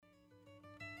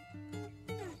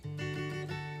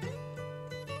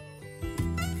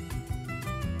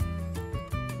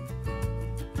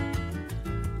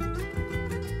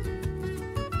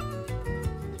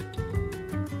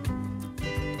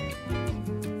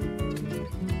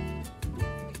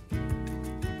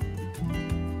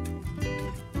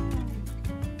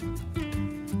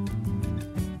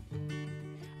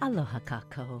Aloha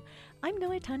kako. I'm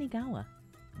Noe Tanigawa.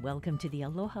 Welcome to the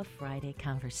Aloha Friday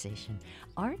conversation,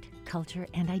 art, culture,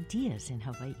 and ideas in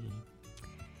Hawaii.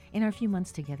 In our few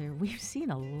months together, we've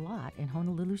seen a lot in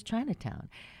Honolulu's Chinatown.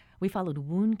 We followed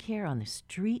wound care on the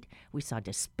street. We saw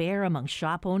despair among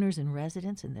shop owners and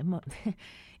residents in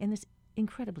this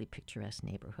incredibly picturesque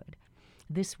neighborhood.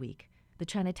 This week, the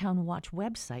Chinatown Watch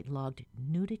website logged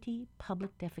nudity,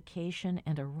 public defecation,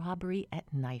 and a robbery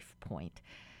at knife point.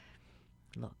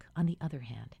 Look, on the other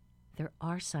hand, there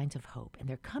are signs of hope, and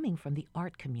they're coming from the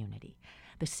art community.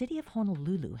 The city of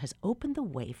Honolulu has opened the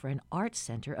way for an art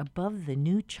center above the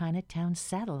new Chinatown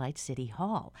Satellite City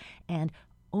Hall, and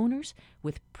owners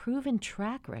with proven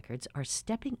track records are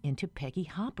stepping into Peggy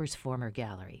Hopper's former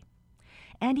gallery.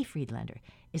 Andy Friedlander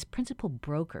is principal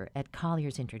broker at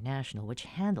Colliers International, which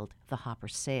handled the Hopper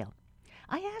sale.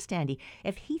 I asked Andy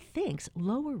if he thinks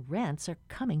lower rents are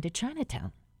coming to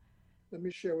Chinatown. Let me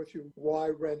share with you why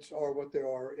rents are what they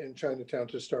are in Chinatown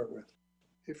to start with.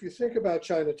 If you think about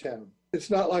Chinatown, it's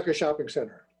not like a shopping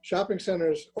center. Shopping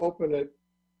centers open at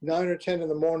 9 or 10 in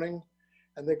the morning,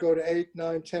 and they go to 8,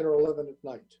 9, 10, or 11 at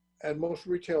night. And most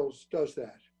retailers does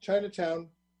that. Chinatown,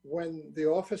 when the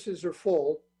offices are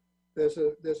full, there's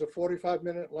a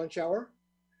 45-minute lunch hour,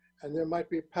 and there might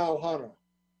be pau hana.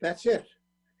 That's it.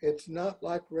 It's not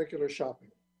like regular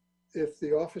shopping. If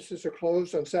the offices are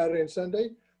closed on Saturday and Sunday,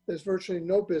 there's virtually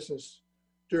no business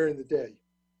during the day.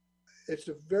 It's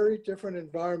a very different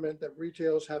environment that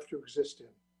retailers have to exist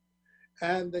in.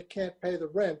 And they can't pay the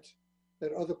rent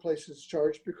that other places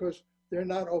charge because they're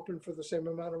not open for the same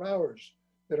amount of hours.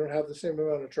 They don't have the same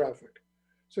amount of traffic.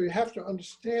 So you have to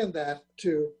understand that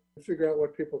to figure out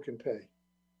what people can pay.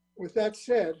 With that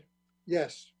said,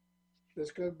 yes,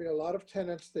 there's going to be a lot of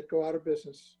tenants that go out of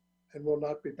business and will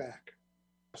not be back.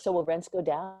 So will rents go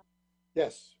down?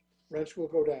 Yes. Rents will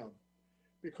go down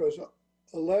because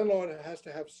a landlord has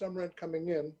to have some rent coming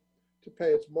in to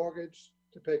pay its mortgage,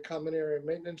 to pay common area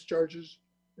maintenance charges,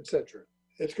 etc.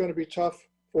 It's going to be tough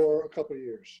for a couple of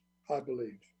years, I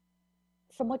believe.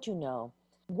 From what you know,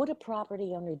 would a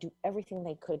property owner do everything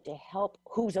they could to help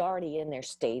who's already in there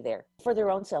stay there for their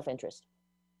own self-interest?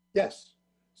 Yes,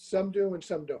 some do and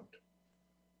some don't.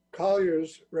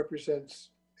 Colliers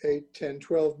represents 8, 10,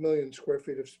 12 million square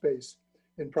feet of space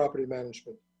in property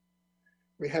management.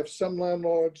 We have some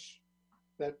landlords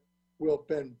that will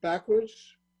bend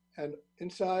backwards and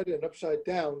inside and upside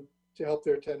down to help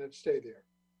their tenants stay there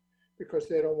because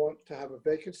they don't want to have a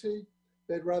vacancy.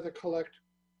 They'd rather collect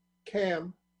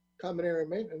CAM, common area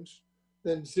maintenance,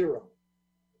 than zero.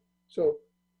 So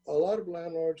a lot of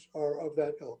landlords are of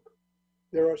that ilk.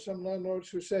 There are some landlords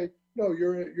who say, no,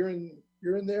 you're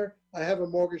in there. I have a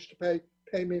mortgage to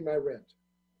pay me my rent.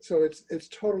 So it's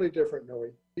totally different,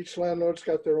 Noe. Each landlord's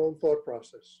got their own thought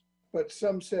process. But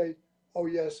some say, oh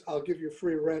yes, I'll give you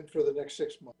free rent for the next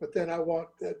 6 months. But then I want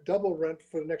that double rent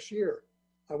for the next year.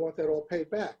 I want that all paid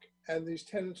back. And these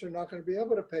tenants are not going to be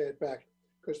able to pay it back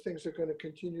because things are going to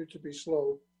continue to be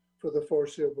slow for the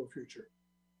foreseeable future.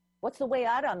 What's the way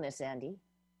out on this, Andy?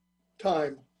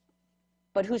 Time.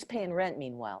 But who's paying rent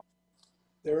meanwhile?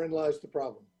 Therein lies the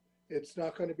problem. It's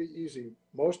not going to be easy.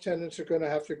 Most tenants are going to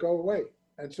have to go away.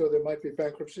 And so there might be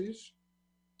bankruptcies.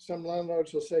 Some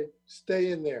landlords will say,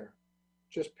 stay in there,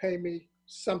 just pay me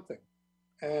something,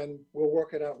 and we'll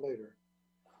work it out later.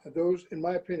 And those, in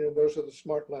my opinion, those are the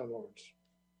smart landlords.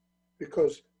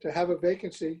 Because to have a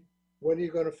vacancy, when are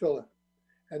you going to fill it?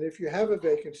 And if you have a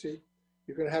vacancy,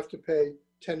 you're going to have to pay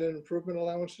tenant improvement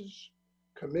allowances,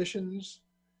 commissions,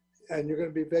 and you're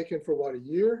going to be vacant for what, a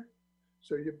year?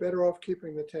 So you're better off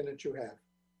keeping the tenant you have.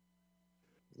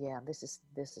 Yeah, this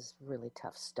is really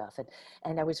tough stuff.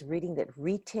 And I was reading that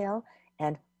retail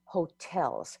and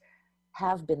hotels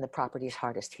have been the property's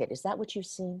hardest hit. Is that what you've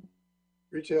seen?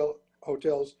 Retail,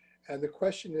 hotels, and the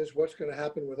question is what's going to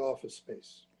happen with office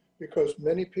space? Because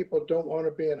many people don't want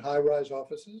to be in high-rise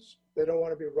offices. They don't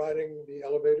want to be riding the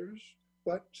elevators,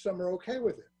 but some are okay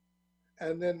with it.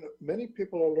 And then many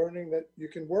people are learning that you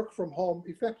can work from home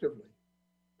effectively.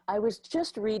 I was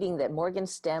just reading that Morgan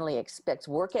Stanley expects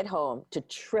work at home to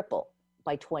triple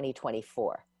by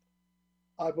 2024.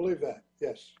 I believe that,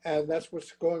 yes. And that's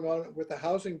what's going on with the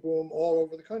housing boom all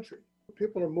over the country.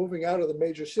 People are moving out of the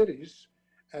major cities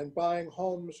and buying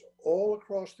homes all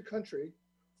across the country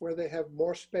where they have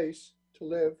more space to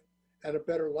live and a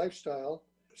better lifestyle.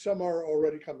 Some are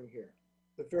already coming here.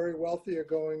 The very wealthy are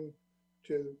going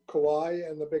to Kauai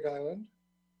and the Big Island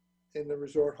in the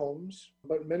resort homes,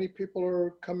 but many people are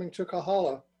coming to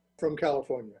Kahala from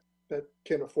California that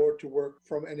can afford to work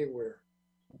from anywhere.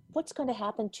 What's going to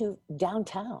happen to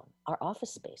downtown, our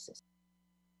office spaces?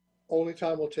 Only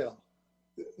time will tell.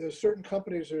 There's certain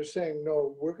companies that are saying,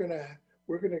 no, we're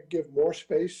gonna give more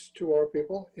space to our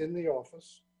people in the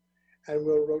office, and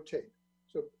we'll rotate.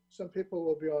 So some people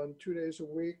will be on 2 days a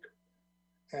week,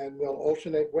 and they'll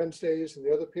alternate Wednesdays, and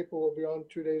the other people will be on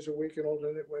 2 days a week and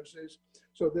alternate Wednesdays.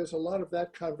 So there's a lot of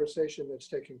that conversation that's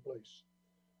taking place,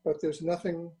 but there's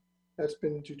nothing that's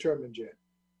been determined yet.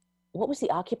 What was the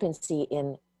occupancy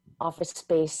in office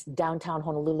space downtown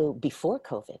Honolulu before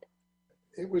COVID?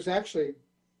 It was actually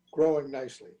growing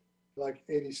nicely, like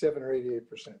 87 or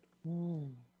 88%.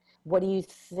 What do you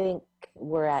think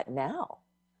we're at now?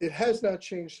 It has not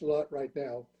changed a lot right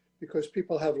now because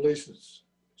people have leases.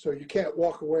 So you can't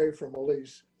walk away from a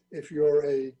lease if you're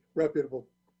a reputable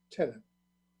tenant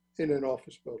in an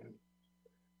office building.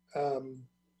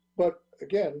 But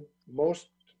again, most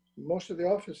of the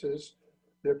offices,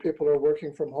 their people are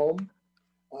working from home.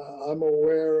 I'm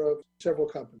aware of several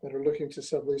companies that are looking to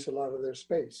sublease a lot of their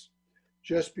space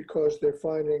just because they're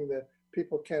finding that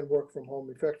people can work from home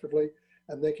effectively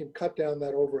and they can cut down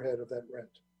that overhead of that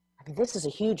rent. I mean, this is a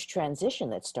huge transition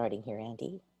that's starting here,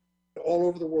 Andy. All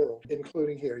over the world,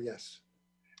 including here, yes.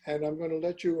 And I'm going to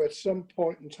let you at some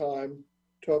point in time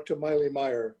talk to Miley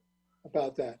Meyer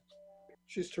about that.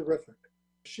 She's terrific.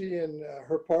 She and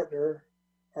her partner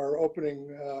are opening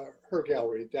her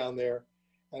gallery down there.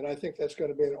 And I think that's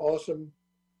going to be an awesome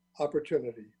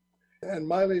opportunity. And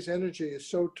Miley's energy is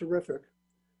so terrific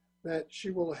that she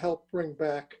will help bring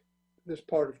back this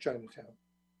part of Chinatown.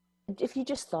 If you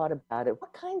just thought about it,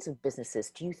 what kinds of businesses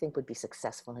do you think would be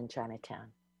successful in Chinatown?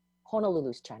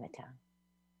 Honolulu's Chinatown.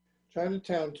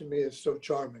 Chinatown to me is so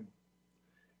charming.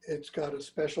 It's got a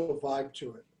special vibe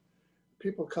to it.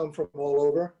 People come from all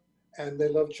over and they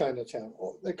love Chinatown.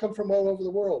 They come from all over the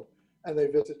world and they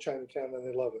visit Chinatown and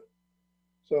they love it.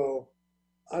 So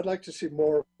I'd like to see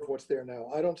more of what's there now.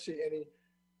 I don't see any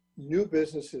new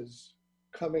businesses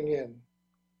coming in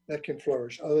that can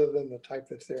flourish other than the type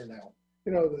that's there now.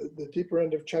 You know, the deeper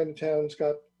end of Chinatown's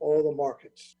got all the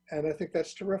markets, and I think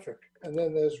that's terrific. And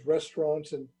then there's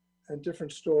restaurants and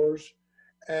different stores,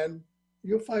 and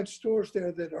you'll find stores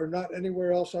there that are not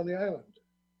anywhere else on the island.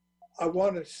 I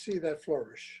want to see that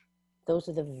flourish. Those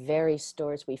are the very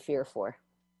stores we fear for.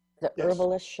 The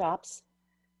herbalist shops,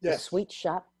 the sweet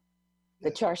shop,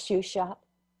 the char siu shop.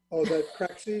 Oh, that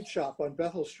cracked seed shop on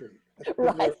Bethel Street.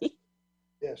 Right.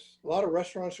 Yes, a lot of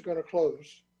restaurants are going to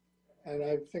close, and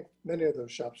I think many of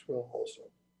those shops will also.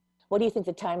 What do you think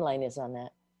the timeline is on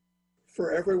that?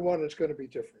 For everyone, it's going to be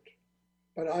different.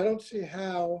 But I don't see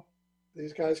how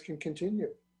these guys can continue.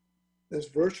 There's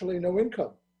virtually no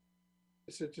income.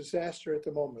 It's a disaster at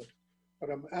the moment,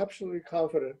 but I'm absolutely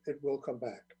confident it will come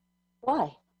back.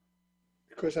 Why?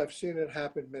 Because I've seen it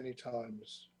happen many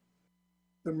times.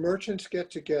 The merchants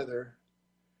get together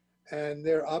and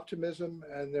their optimism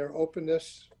and their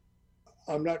openness,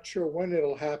 I'm not sure when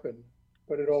it'll happen,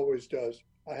 but it always does.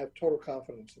 I have total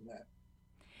confidence in that.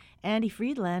 Andy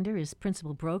Friedlander is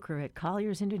principal broker at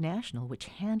Colliers International, which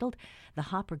handled the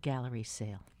Hopper Gallery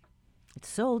sale. It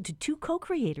sold to two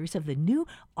co-creators of the new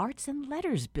Arts and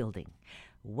Letters building.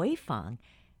 Wei Fang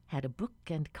had a book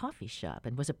and coffee shop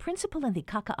and was a principal in the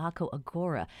Kaka'ako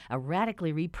Agora, a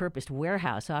radically repurposed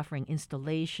warehouse offering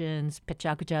installations,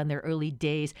 pechakucha in their early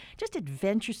days, just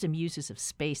adventuresome uses of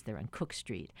space there on Cook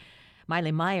Street.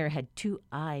 Miley Meyer had Two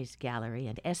Eyes Gallery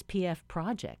and SPF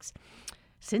projects.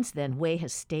 Since then, Wei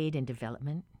has stayed in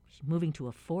development, moving to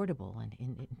affordable and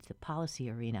into the policy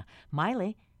arena.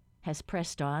 Miley has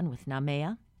pressed on with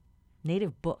Namea,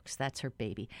 Native Books, that's her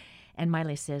baby. And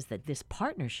Miley says that this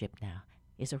partnership now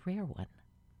is a rare one.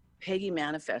 Peggy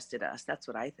manifested us, that's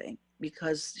what I think,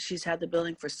 because she's had the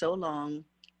building for so long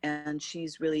and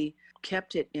she's really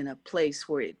kept it in a place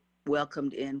where it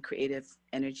welcomed in creative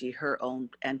energy, her own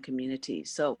and community.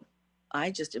 So I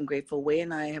just am grateful. Wei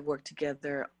and I have worked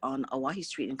together on Oahe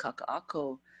Street in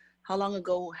Kaka'ako. How long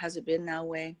ago has it been now,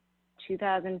 Wei?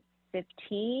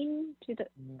 2015,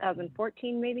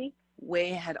 2014 maybe. Wei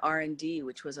had R&D,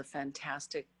 which was a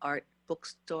fantastic art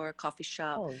bookstore, coffee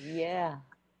shop. Oh, yeah.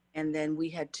 And then we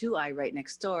had Two Eye right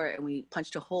next door, and we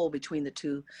punched a hole between the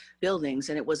two buildings,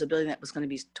 and it was a building that was going to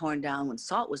be torn down when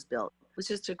SALT was built. It was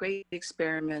just a great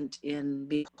experiment in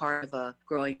being part of a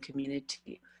growing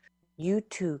community. You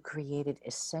two created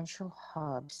essential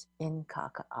hubs in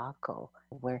Kaka'ako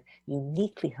where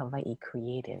uniquely Hawaii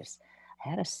creatives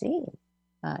had a scene.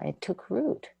 It took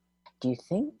root. Do you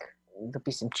think there'll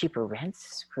be some cheaper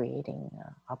rents creating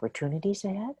opportunities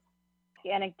ahead?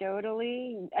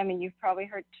 Anecdotally, I mean, you've probably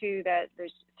heard too that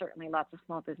there's certainly lots of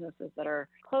small businesses that are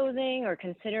closing or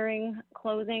considering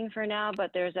closing for now, but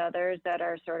there's others that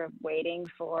are sort of waiting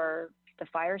for the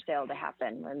fire sale to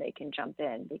happen when they can jump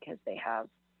in because they have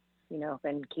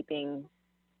been keeping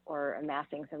or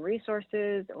amassing some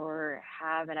resources or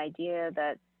have an idea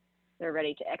that they're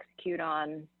ready to execute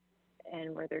on,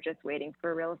 and where they're just waiting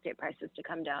for real estate prices to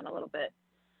come down a little bit.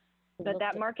 But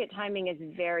that market timing is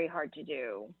very hard to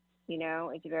do.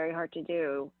 It's very hard to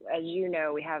do. As you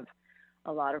know, we have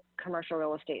a lot of commercial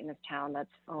real estate in this town that's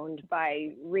owned by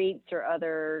REITs or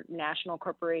other national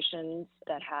corporations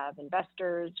that have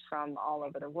investors from all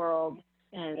over the world,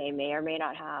 and they may or may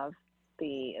not have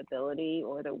the ability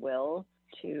or the will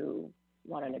to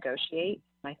want to negotiate.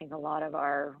 I think a lot of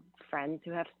our friends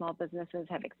who have small businesses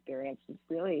have experienced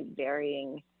really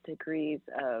varying degrees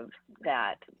of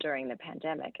that during the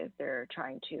pandemic as they're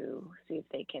trying to see if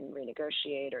they can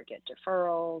renegotiate or get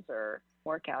deferrals or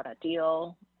work out a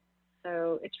deal.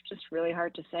 So it's just really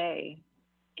hard to say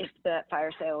if that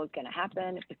fire sale is going to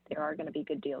happen, if there are going to be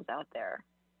good deals out there.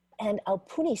 And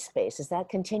Aupuni space, is that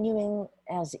continuing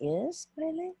as is,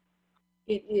 Miley?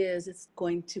 It is. It's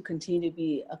going to continue to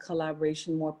be a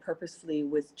collaboration more purposefully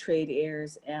with Trade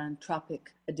Airs and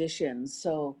Tropic Editions.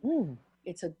 So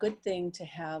it's a good thing to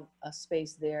have a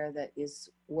space there that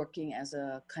is working as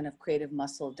a kind of creative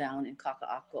muscle down in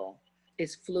Kaka'ako.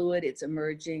 It's fluid, it's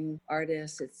emerging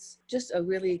artists. It's just a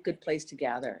really good place to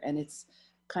gather. And it's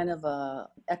kind of a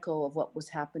echo of what was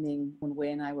happening when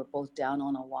Wei and I were both down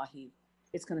on Oahu.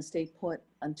 It's going to stay put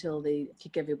until they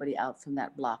kick everybody out from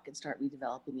that block and start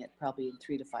redeveloping it probably in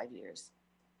 3 to 5 years.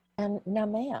 And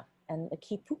Namea and the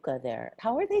Kipuka there,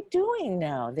 how are they doing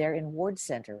now? They're in Ward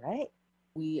Center, right?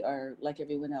 We are, like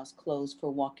everyone else, closed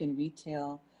for walk-in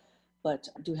retail, but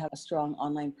do have a strong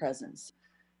online presence.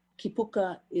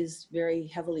 Kipuka is very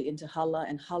heavily into Hala,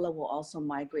 and Hala will also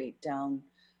migrate down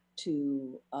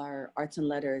to our arts and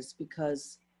letters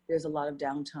because there's a lot of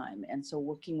downtime. And so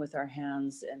working with our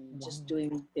hands and just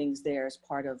doing things there as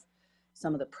part of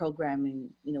some of the programming,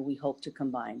 we hope to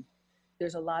combine.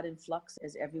 There's a lot in flux,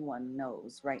 as everyone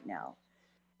knows right now,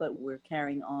 but we're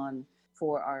carrying on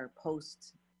for our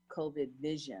post-COVID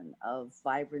vision of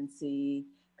vibrancy,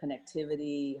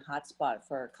 connectivity. Hotspot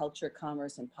for our culture,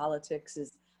 commerce, and politics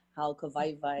is how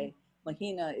Kawaii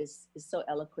Mahina is so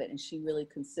eloquent, and she really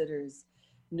considers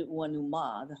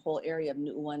Nu'uanu, the whole area of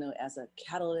Nu'uanu, as a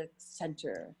catalytic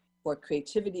center for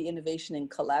creativity, innovation, and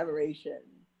collaboration,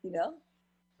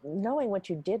 Knowing what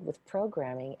you did with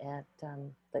programming at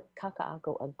the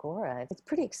Kaka'ako Agora, it's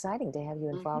pretty exciting to have you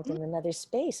involved in another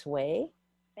space, Wei.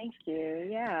 Thank you.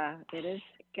 Yeah, it is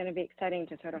going to be exciting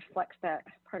to sort of flex that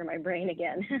part of my brain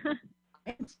again.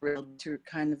 I'm thrilled to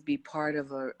kind of be part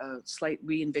of a slight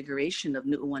reinvigoration of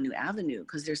Nu'uanu Avenue,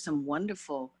 because there's some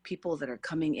wonderful people that are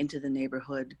coming into the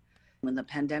neighborhood. When the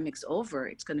pandemic's over,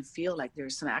 it's going to feel like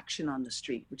there's some action on the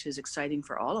street, which is exciting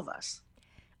for all of us.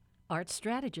 Art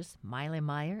strategists Miley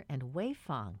Meyer and Wei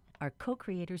Fong are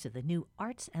co-creators of the new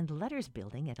Arts and Letters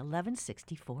building at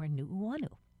 1164 Nu'uanu.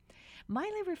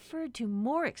 Miley referred to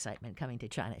more excitement coming to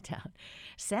Chinatown.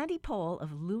 Sandy Pohl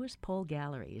of Lewis Pohl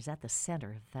Gallery is at the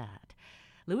center of that.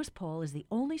 Lewis Pohl is the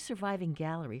only surviving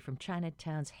gallery from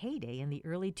Chinatown's heyday in the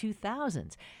early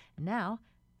 2000s. Now,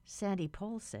 Sandy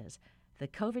Pohl says, the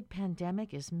COVID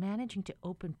pandemic is managing to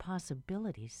open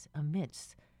possibilities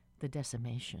amidst the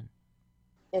decimation.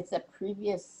 It's a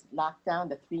previous lockdown,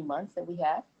 the 3 months that we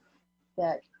had,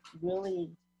 that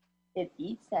really, it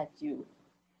eats at you.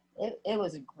 It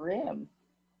was grim.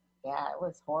 Yeah, it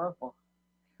was horrible.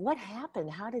 What happened?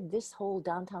 How did this whole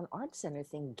downtown art center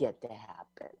thing get to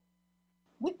happen?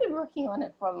 We've been working on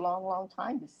it for a long, long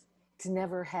time. It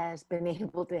never has been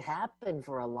able to happen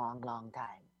for a long, long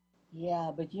time.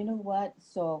 Yeah, but you know what?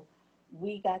 So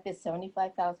we got this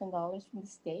 $75,000 from the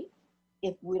state.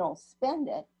 If we don't spend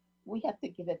it, we have to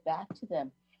give it back to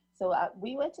them. So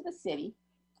we went to the city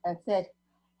and said,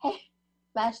 hey,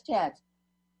 last chance.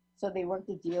 So they worked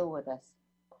a deal with us.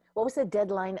 What was the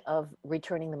deadline of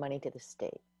returning the money to the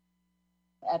state?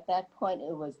 At that point,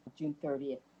 it was June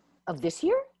 30th. Of this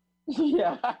year?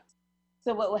 Yeah.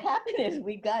 So what would happen is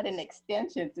we got an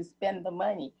extension to spend the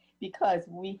money because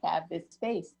we have this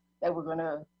space that we're going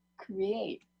to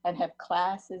create and have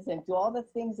classes and do all the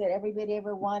things that everybody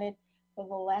ever wanted for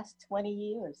the last 20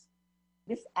 years.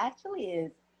 This actually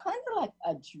is kind of like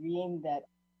a dream that,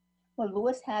 well,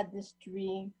 Lewis had this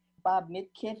dream, Bob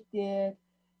Mitkiff did,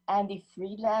 Andy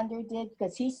Friedlander did,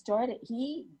 because he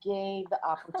gave the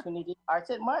opportunity, Arts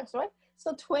at Marx, right?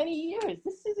 So 20 years,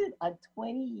 this isn't a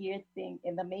 20-year thing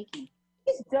in the making.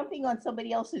 He's jumping on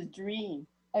somebody else's dream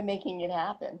and making it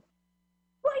happen.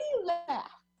 Why do you laugh?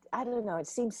 I don't know, it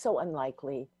seems so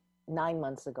unlikely 9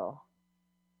 months ago.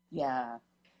 Yeah,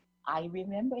 I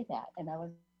remember that. And I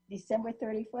was December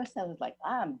 31st, I was like,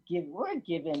 we're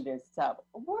giving this up.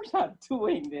 We're not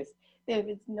doing this. There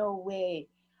is no way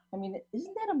I mean,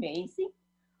 isn't that amazing?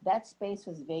 That space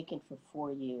was vacant for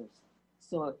 4 years.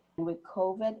 So with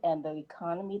COVID and the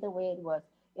economy the way it was,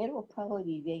 it will probably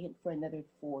be vacant for another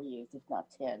 4 years, if not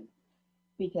 10,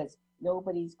 because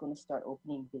nobody's going to start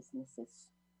opening businesses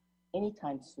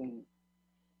anytime soon.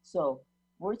 So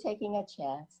we're taking a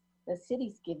chance. The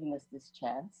city's giving us this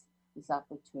chance, this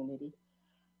opportunity.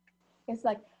 It's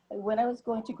like when I was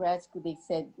going to grad school, they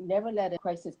said, never let a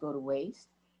crisis go to waste.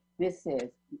 This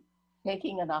is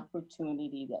taking an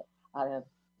opportunity that out of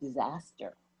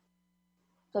disaster.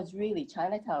 Because really,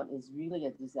 Chinatown is really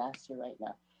a disaster right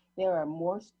now. There are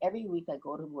more, every week I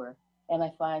go to work and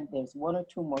I find there's one or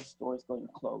two more stores going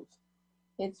to close.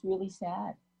 It's really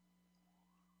sad.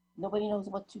 Nobody knows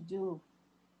what to do.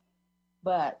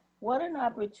 But what an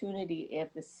opportunity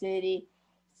if the city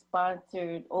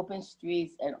sponsored open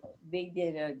streets and they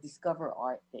did a Discover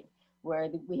Art thing where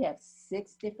we have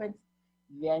 6 different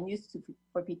venues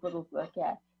for people to look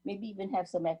at. Maybe even have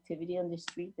some activity on the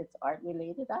street that's art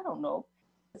related. I don't know.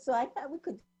 So I thought we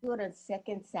could do it on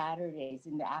second Saturdays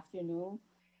in the afternoon.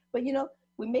 But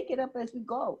we make it up as we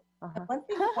go. One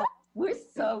thing about, we're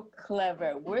so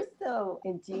clever. We're so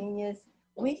ingenious.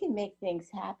 We can make things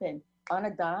happen on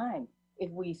a dime if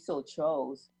we so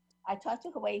chose. I talked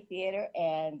to Hawaii Theater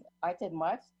and Arts and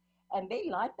Marks, and they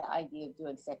like the idea of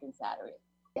doing second Saturday.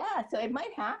 Yeah, so it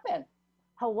might happen.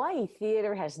 Hawaii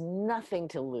Theater has nothing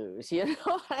to lose, you know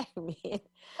what I mean?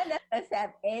 And that doesn't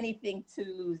have anything to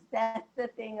lose. That's the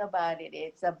thing about it.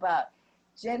 It's about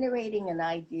generating an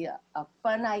idea, a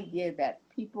fun idea that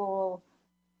people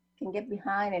can get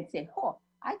behind and say, oh,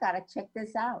 I got to check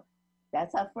this out.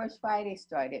 That's how First Friday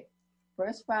started.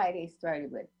 First Friday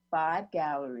started with 5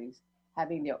 galleries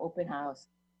having their open house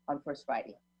on First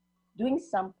Friday. Doing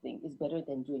something is better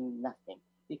than doing nothing,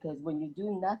 because when you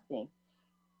do nothing,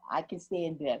 I can stay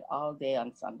in bed all day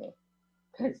on Sunday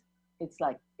because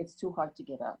it's too hard to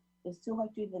get up. It's too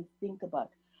hard to even think about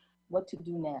what to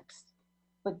do next.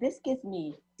 But this gives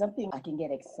me something I can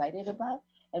get excited about.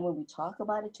 And when we talk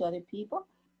about it to other people,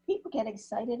 people get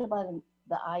excited about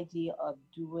the idea of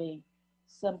doing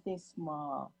something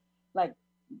small, like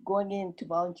going in to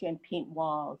volunteer and paint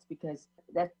walls, because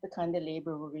that's the kind of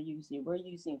labor we're using. We're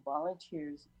using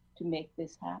volunteers to make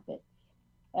this happen.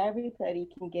 Everybody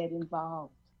can get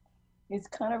involved. It's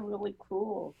kind of really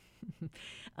cool.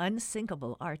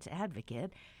 Unsinkable arts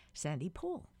advocate, Sandy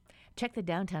Poole. Check the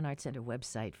Downtown Arts Center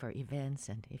website for events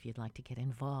and if you'd like to get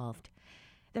involved.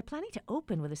 They're planning to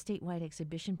open with a statewide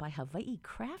exhibition by Hawaii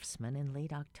craftsmen in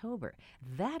late October.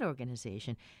 That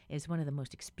organization is one of the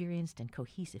most experienced and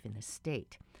cohesive in the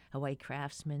state. Hawaii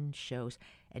Craftsmen shows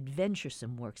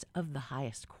adventuresome works of the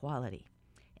highest quality.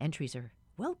 Entries are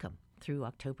welcome through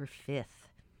October 5th.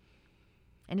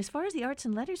 And as far as the Arts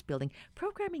and Letters building,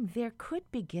 programming there could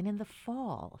begin in the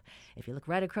fall. If you look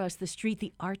right across the street,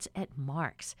 the Arts at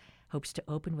Marks hopes to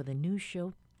open with a new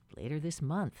show later this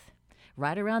month.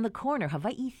 Right around the corner,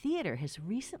 Hawaii Theater has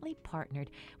recently partnered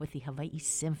with the Hawaii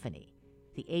Symphony.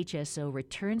 The HSO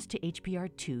returns to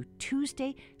HBR2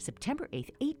 Tuesday, September 8th,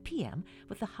 8 p.m.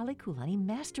 with the Halekulani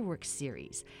Masterworks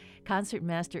series.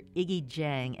 Concertmaster Iggy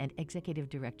Jang and Executive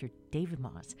Director David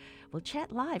Moss will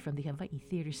chat live from the Hawaii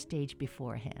Theater stage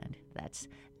beforehand. That's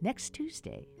next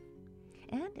Tuesday.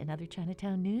 And in other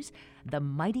Chinatown news, the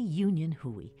mighty Union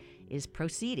Hui is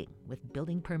proceeding with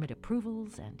building permit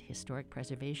approvals and historic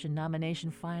preservation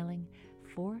nomination filing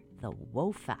for the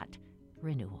WOFAT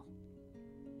renewal.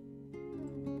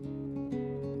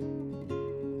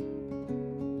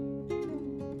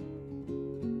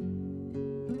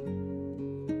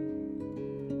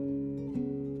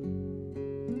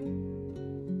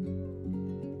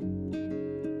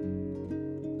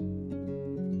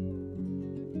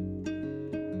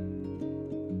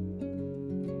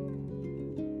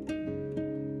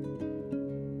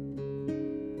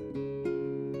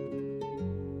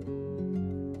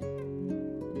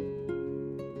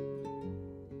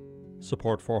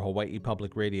 Support for Hawaii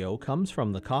Public Radio comes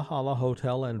from the Kahala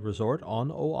Hotel and Resort on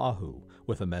Oahu,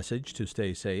 with a message to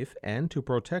stay safe and to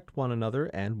protect one another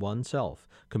and oneself,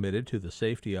 committed to the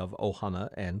safety of Ohana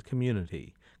and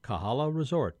community.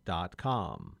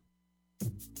 KahalaResort.com.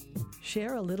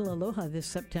 Share a little aloha this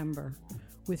September.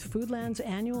 With Foodland's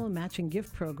annual matching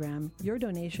gift program, your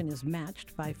donation is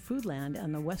matched by Foodland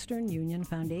and the Western Union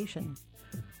Foundation.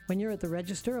 When you're at the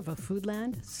register of a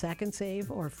Foodland, Sack and Save,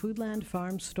 or Foodland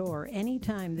Farm store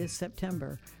anytime this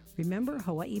September, remember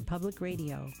Hawaii Public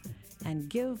Radio and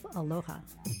give aloha.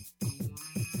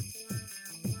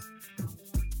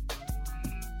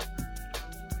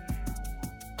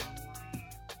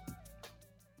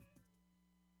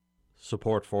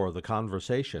 Support for the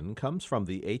conversation comes from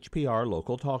the HPR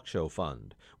Local Talk Show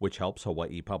Fund, which helps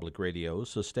Hawaii Public Radio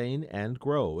sustain and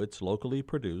grow its locally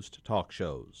produced talk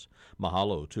shows.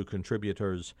 Mahalo to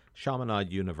contributors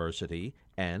Chaminade University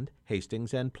and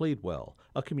Hastings and Pleadwell,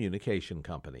 a communication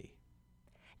company.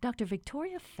 Dr.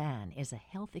 Victoria Fan is a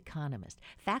health economist,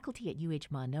 faculty at UH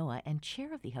Manoa, and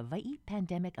chair of the Hawaii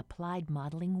Pandemic Applied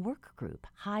Modeling Work Group,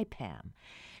 HiPAM.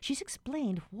 She's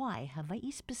explained why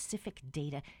Hawaii-specific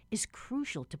data is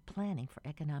crucial to planning for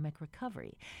economic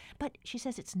recovery. But she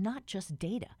says it's not just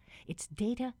data, it's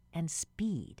data and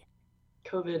speed.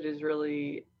 COVID is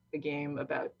really a game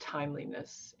about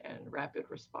timeliness and rapid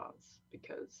response,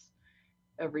 because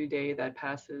every day that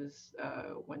passes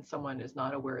when someone is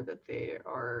not aware that they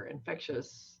are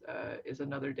infectious is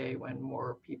another day when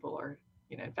more people are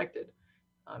infected.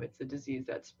 It's a disease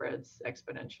that spreads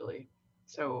exponentially.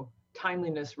 So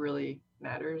timeliness really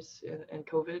matters in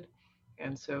COVID.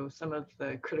 And so some of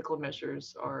the critical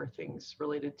measures are things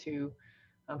related to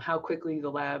how quickly the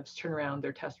labs turn around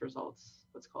their test results,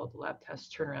 what's called the lab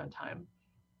test turnaround time.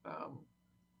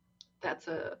 That's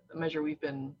a measure we've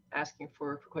been asking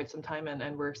for quite some time,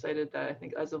 and we're excited that I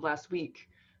think as of last week,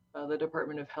 the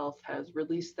Department of Health has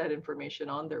released that information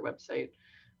on their website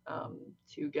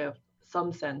to give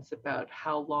some sense about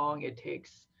how long it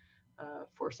takes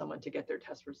for someone to get their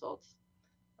test results.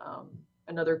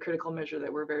 Another critical measure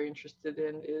that we're very interested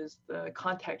in is the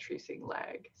contact tracing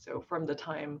lag. So from the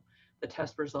time the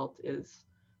test result is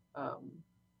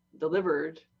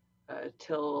delivered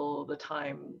till the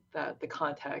time that the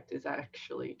contact is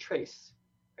actually traced,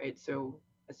 right? So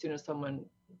as soon as someone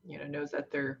knows that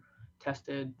they're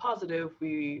tested positive,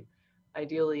 we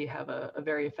ideally have a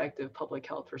very effective public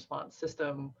health response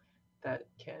system that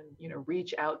can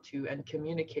reach out to and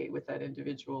communicate with that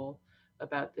individual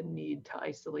about the need to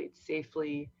isolate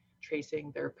safely,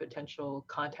 tracing their potential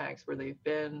contacts, where they've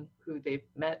been, who they've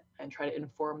met, and try to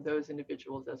inform those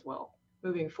individuals as well.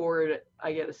 Moving forward,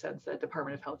 I get a sense that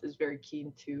Department of Health is very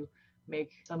keen to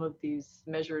make some of these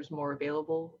measures more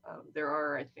available. There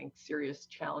are, I think, serious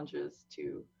challenges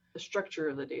to the structure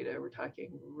of the data. We're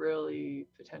talking really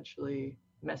potentially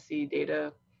messy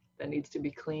data that needs to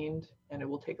be cleaned, and it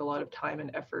will take a lot of time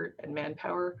and effort and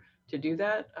manpower to do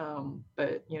that.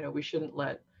 But we shouldn't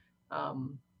let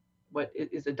what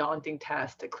is a daunting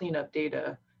task to clean up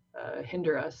data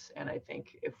hinder us. And I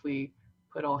think if we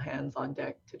put all hands on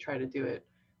deck to try to do it,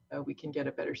 we can get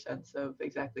a better sense of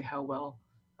exactly how well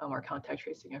our contact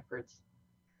tracing efforts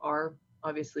are.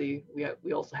 Obviously,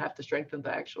 we also have to strengthen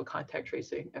the actual contact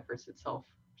tracing efforts itself,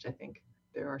 which I think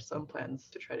there are some plans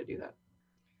to try to do that.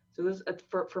 So this,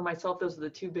 for myself, those are the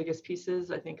two biggest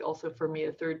pieces. I think also for me,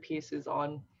 a third piece is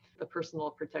on the personal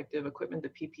protective equipment, the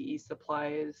PPE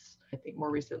supplies. I think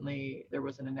more recently, there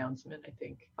was an announcement, I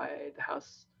think, by the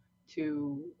House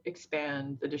to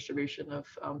expand the distribution of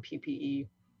PPE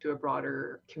to a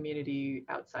broader community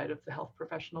outside of the health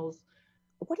professionals.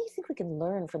 What do you think we can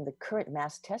learn from the current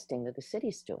mass testing that the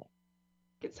city's doing?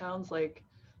 It sounds like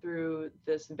through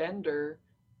this vendor,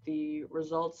 the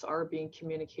results are being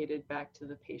communicated back to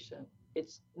the patient.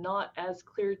 It's not as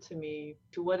clear to me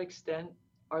to what extent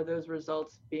are those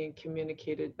results being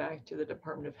communicated back to the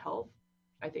Department of Health.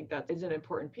 I think that is an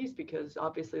important piece, because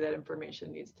obviously that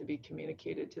information needs to be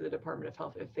communicated to the Department of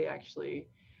Health if they actually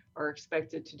are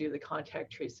expected to do the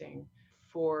contact tracing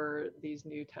for these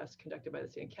new tests conducted by the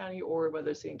city and county, or whether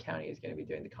the city and county is going to be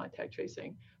doing the contact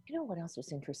tracing. You know what else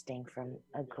was interesting from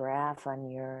a graph on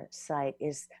your site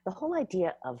is the whole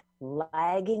idea of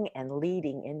lagging and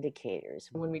leading indicators.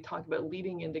 When we talk about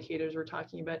leading indicators, we're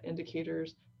talking about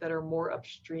indicators that are more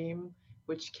upstream,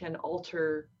 which can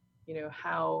alter,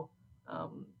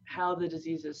 how the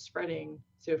disease is spreading.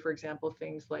 So, for example,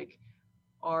 things like,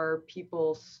 are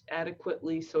people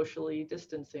adequately socially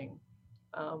distancing?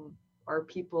 Are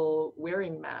people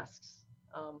wearing masks?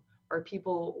 Are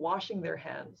people washing their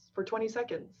hands for 20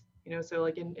 seconds? So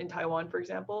like in Taiwan, for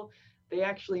example, they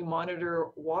actually monitor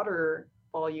water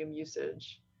volume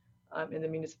usage in the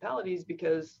municipalities,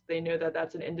 because they know that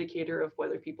that's an indicator of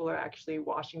whether people are actually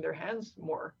washing their hands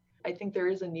more. I think there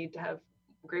is a need to have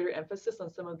greater emphasis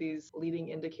on some of these leading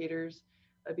indicators,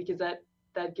 because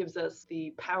that gives us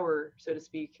the power, so to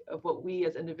speak, of what we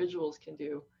as individuals can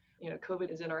do. COVID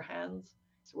is in our hands,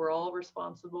 so we're all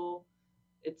responsible.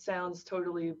 It sounds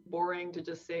totally boring to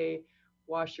just say,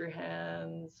 wash your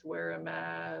hands, wear a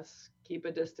mask, keep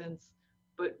a distance.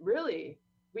 But really,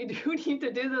 we do need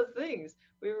to do those things.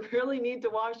 We really need to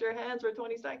wash our hands for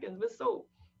 20 seconds with soap.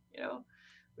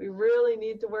 We really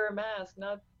need to wear a mask,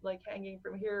 not like hanging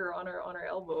from here on our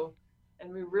elbow.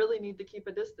 And we really need to keep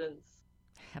a distance.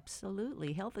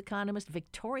 Absolutely. Health economist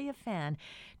Victoria Fan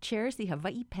chairs the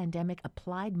Hawaii Pandemic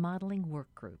Applied Modeling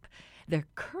Work Group. Their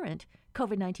current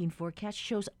COVID-19 forecast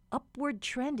shows upward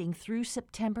trending through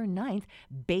September 9th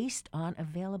based on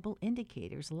available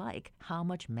indicators like how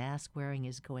much mask wearing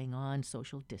is going on,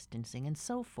 social distancing, and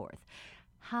so forth.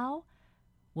 How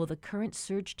will the current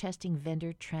surge testing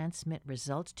vendor transmit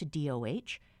results to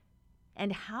DOH?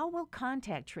 And how will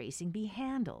contact tracing be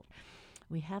handled?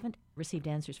 We haven't received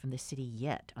answers from the city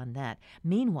yet on that.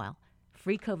 Meanwhile,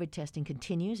 free COVID testing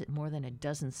continues at more than a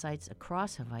dozen sites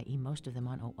across Hawaii, most of them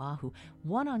on Oahu,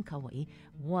 one on Kauai,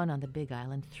 one on the Big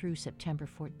Island through September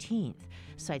 14th.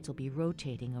 Sites will be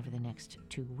rotating over the next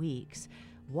 2 weeks.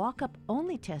 Walk-up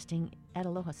only testing at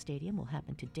Aloha Stadium will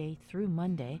happen today through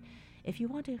Monday. If you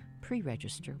want to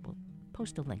pre-register, we'll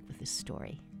post a link with this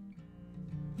story.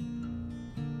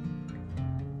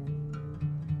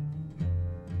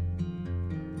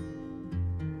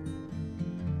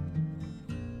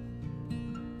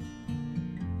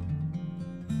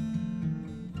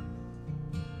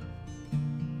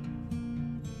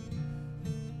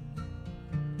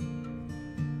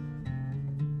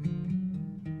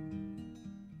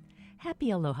 Happy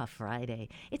Aloha Friday.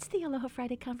 It's the Aloha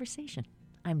Friday Conversation.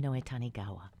 I'm Noe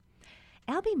Tanigawa.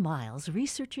 Albie Miles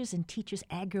researches and teaches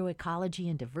agroecology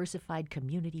and diversified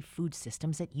community food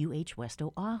systems at UH West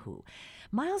Oahu.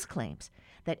 Miles claims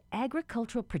that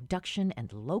agricultural production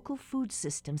and local food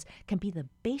systems can be the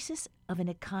basis of an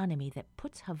economy that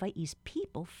puts Hawaii's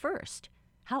people first.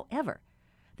 However,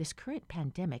 this current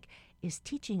pandemic is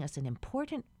teaching us an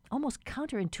important, almost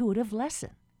counterintuitive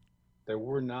lesson. There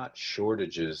were not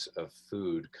shortages of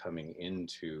food coming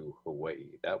into Hawaii.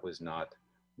 That was not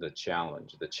the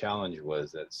challenge. The challenge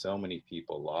was that so many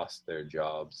people lost their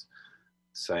jobs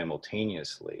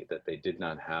simultaneously that they did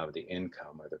not have the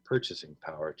income or the purchasing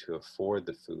power to afford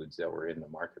the foods that were in the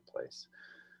marketplace.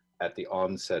 At the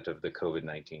onset of the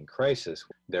COVID-19 crisis,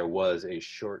 there was a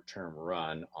short-term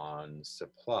run on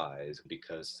supplies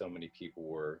because so many people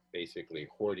were basically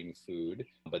hoarding food.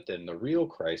 But then the real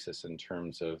crisis in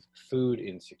terms of food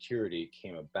insecurity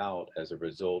came about as a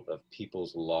result of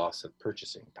people's loss of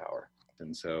purchasing power.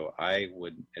 And so I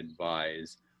would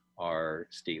advise our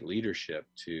state leadership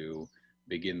to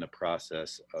begin the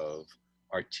process of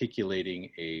articulating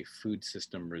a food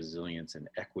system resilience and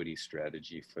equity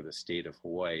strategy for the state of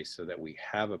Hawaii so that we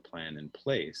have a plan in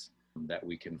place that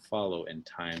we can follow in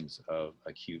times of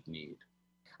acute need.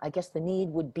 I guess the need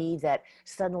would be that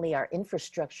suddenly our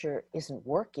infrastructure isn't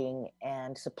working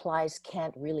and supplies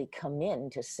can't really come in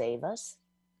to save us.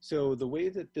 So the way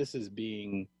that this is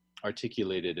being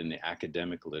articulated in the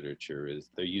academic literature is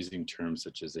they're using terms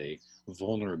such as a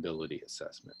vulnerability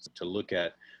assessment to look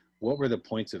at what were the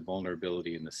points of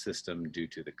vulnerability in the system due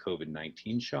to the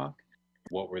COVID-19 shock?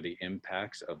 What were the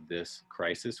impacts of this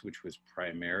crisis, which was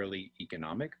primarily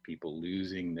economic, people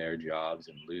losing their jobs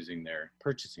and losing their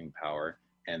purchasing power,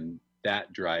 and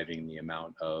that driving the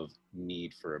amount of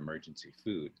need for emergency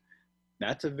food.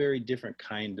 That's a very different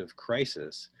kind of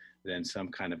crisis than some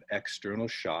kind of external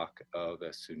shock of a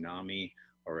tsunami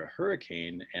or a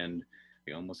hurricane. And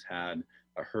we almost had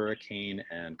a hurricane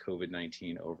and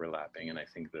COVID-19 overlapping. And I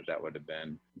think that that would have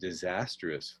been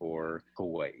disastrous for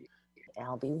Hawaii.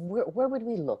 Albie, where would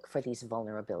we look for these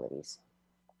vulnerabilities?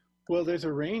 Well, there's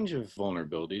a range of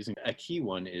vulnerabilities. A key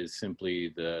one is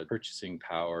simply the purchasing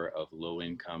power of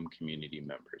low-income community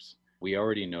members. We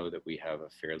already know that we have a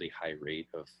fairly high rate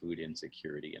of food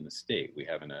insecurity in the state. We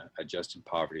have an adjusted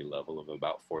poverty level of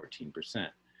about 14%.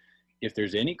 If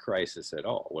there's any crisis at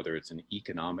all, whether it's an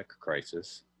economic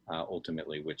crisis,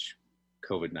 ultimately, which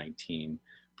COVID-19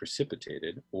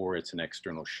 precipitated, or it's an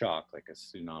external shock like a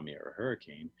tsunami or a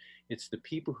hurricane, it's the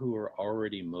people who are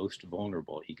already most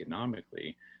vulnerable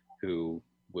economically who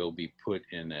will be put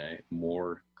in a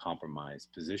more compromised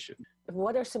position.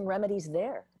 What are some remedies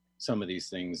there? Some of these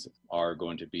things are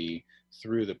going to be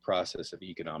through the process of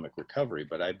economic recovery,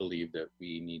 but I believe that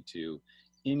we need to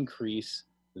increase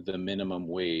the minimum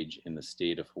wage in the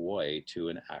state of Hawaii to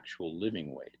an actual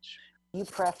living wage. You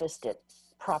prefaced it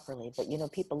properly, but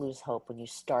people lose hope when you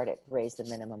start at raise the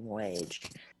minimum wage.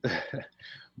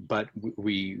 But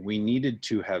we needed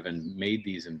to have made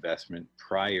these investments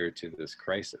prior to this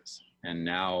crisis. And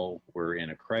now we're in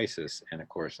a crisis. And of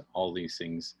course, all these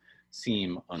things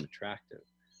seem unattractive.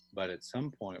 But at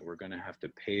some point, we're going to have to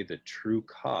pay the true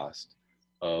cost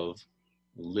of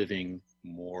living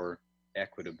more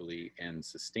equitably and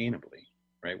sustainably,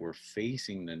 right? We're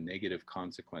facing the negative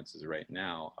consequences right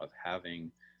now of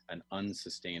having an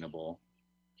unsustainable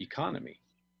economy.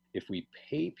 If we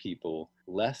pay people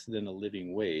less than a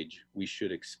living wage, we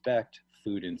should expect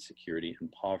food insecurity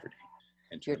and poverty.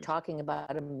 You're talking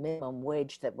about a minimum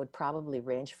wage that would probably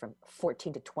range from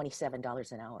 $14 to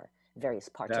 $27 an hour in various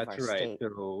parts of our That's right. state.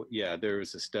 So yeah, there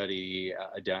was a study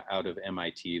out of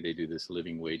MIT. They do this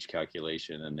living wage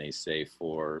calculation, and they say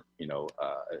for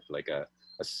like a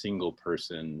single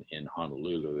person in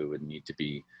Honolulu, it would need to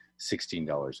be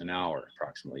 $16 an hour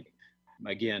approximately.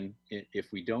 Again,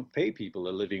 if we don't pay people a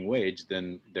living wage,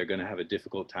 then they're going to have a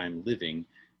difficult time living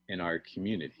in our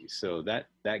community. So that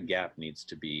gap needs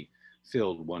to be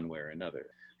filled one way or another.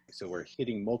 So we're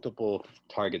hitting multiple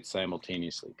targets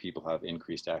simultaneously. People have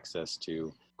increased access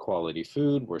to quality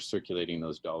food. We're circulating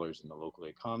those dollars in the local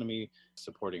economy,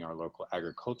 supporting our local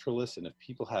agriculturalists. And if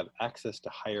people have access to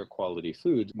higher quality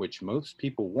foods, which most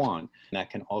people want,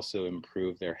 that can also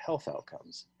improve their health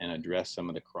outcomes and address some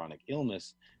of the chronic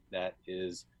illness that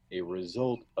is a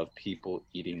result of people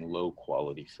eating low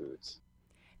quality foods.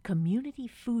 Community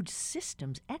food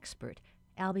systems expert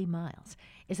Albie Miles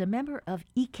is a member of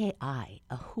EKI,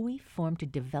 a hui formed to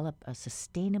develop a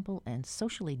sustainable and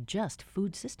socially just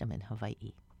food system in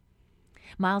Hawaii.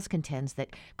 Miles contends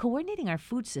that coordinating our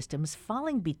food systems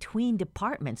falling between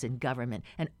departments in government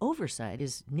and oversight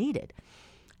is needed.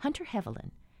 Hunter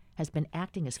Hevelin has been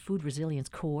acting as food resilience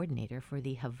coordinator for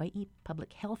the Hawaii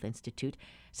Public Health Institute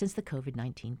since the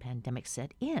COVID-19 pandemic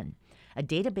set in. A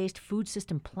data-based food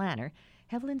system planner,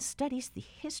 Hevelin studies the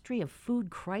history of food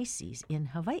crises in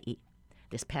Hawaii.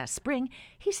 This past spring,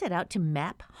 he set out to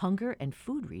map hunger and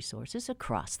food resources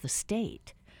across the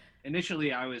state.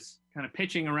 Initially, I was kind of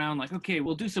pitching around like, okay,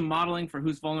 we'll do some modeling for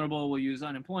who's vulnerable. We'll use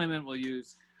unemployment. We'll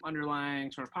use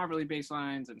underlying sort of poverty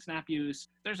baselines and SNAP use.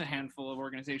 There's a handful of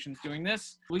organizations doing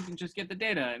this. We can just get the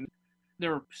data. And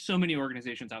there are so many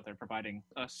organizations out there providing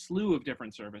a slew of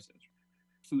different services.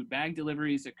 Food bag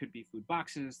deliveries, it could be food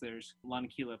boxes. There's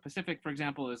Lanakila Pacific, for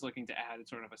example, is looking to add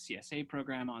sort of a CSA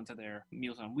program onto their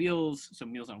Meals on Wheels. So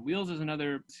Meals on Wheels is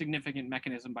another significant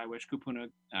mechanism by which kupuna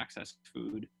access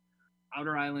food.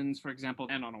 Outer Islands, for example,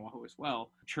 and on Oahu as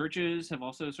well. Churches have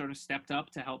also sort of stepped up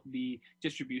to help the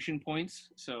distribution points.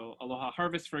 So Aloha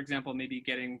Harvest, for example, may be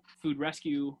getting food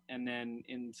rescue, and then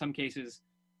in some cases,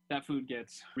 that food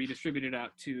gets redistributed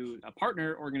out to a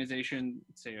partner organization,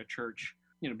 say a church,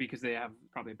 because they have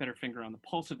probably a better finger on the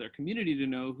pulse of their community to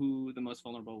know who the most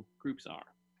vulnerable groups are.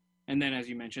 And then, as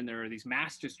you mentioned, there are these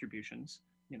mass distributions,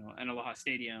 an Aloha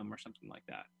Stadium or something like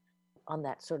that. On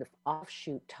that sort of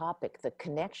offshoot topic, the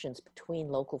connections between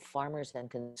local farmers and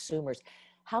consumers,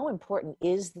 how important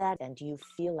is that? And do you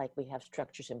feel like we have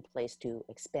structures in place to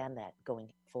expand that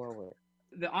going forward?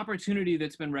 The opportunity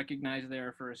that's been recognized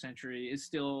there for a century is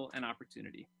still an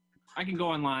opportunity. I can go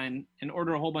online and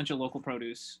order a whole bunch of local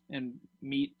produce and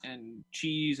meat and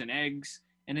cheese and eggs,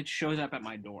 and it shows up at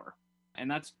my door. And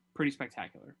that's pretty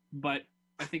spectacular. But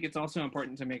I think it's also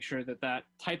important to make sure that that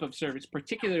type of service,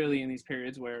 particularly in these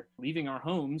periods where leaving our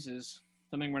homes is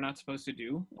something we're not supposed to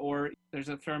do, or there's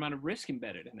a fair amount of risk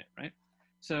embedded in it, right?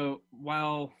 So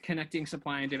while connecting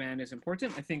supply and demand is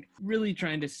important, I think really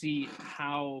trying to see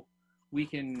how we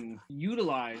can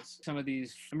utilize some of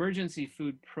these emergency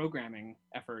food programming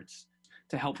efforts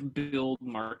to help build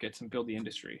markets and build the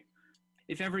industry.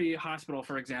 If every hospital,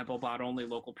 for example, bought only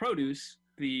local produce,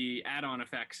 the add-on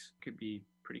effects could be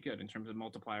pretty good in terms of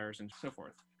multipliers and so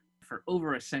forth. For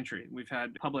over a century, we've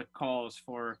had public calls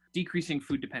for decreasing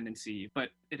food dependency, but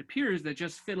it appears that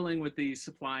just fiddling with the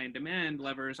supply and demand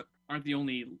levers aren't the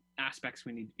only aspects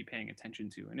we need to be paying attention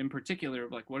to. And in particular,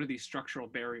 like what are these structural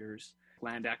barriers,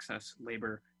 land access,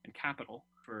 labor, and capital,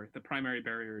 for the primary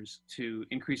barriers to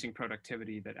increasing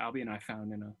productivity that Albie and I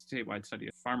found in a statewide study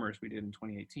of farmers we did in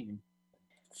 2018.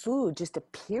 Food just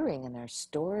appearing in our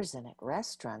stores and at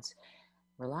restaurants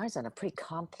relies on a pretty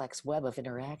complex web of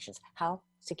interactions. How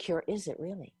secure is it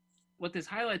really? What this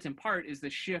highlights in part is the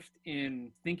shift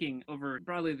in thinking over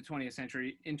broadly the 20th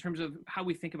century in terms of how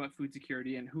we think about food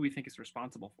security and who we think is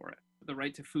responsible for it. The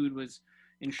right to food was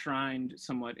enshrined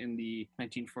somewhat in the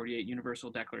 1948 Universal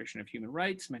Declaration of Human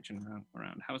Rights, mentioned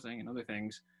around housing and other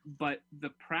things. But the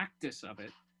practice of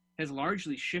it has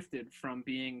largely shifted from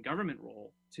being government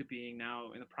role to being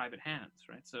now in the private hands,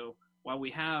 right? So while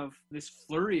we have this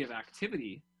flurry of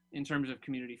activity in terms of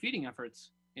community feeding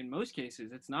efforts, in most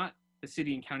cases, it's not the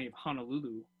city and county of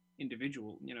Honolulu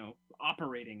individual,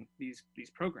 operating these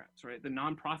programs, right? The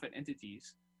nonprofit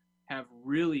entities have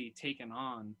really taken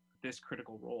on this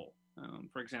critical role.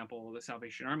 For example, the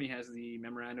Salvation Army has the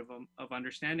Memorandum of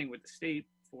Understanding with the state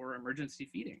for emergency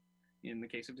feeding in the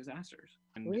case of disasters.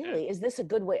 Really? Is this a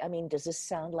good way? I mean, does this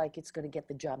sound like it's going to get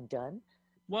the job done?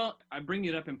 Well, I bring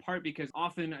it up in part because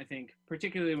often I think,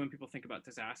 particularly when people think about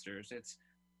disasters, it's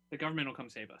the government will come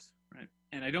save us, right?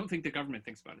 And I don't think the government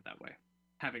thinks about it that way.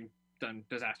 Having done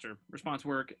disaster response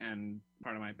work, and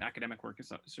part of my academic work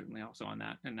is certainly also on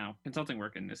that, and now consulting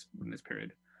work in this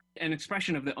period. An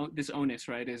expression of this onus,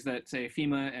 right, is that, say,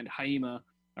 FEMA and HiPAM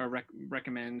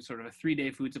recommend sort of a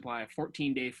 3-day food supply, a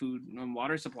 14-day food and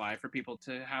water supply for people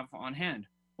to have on hand.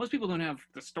 Most people don't have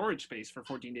the storage space for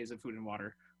 14 days of food and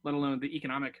water, let alone the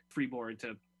economic freeboard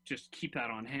to just keep that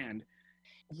on hand.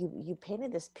 You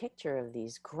painted this picture of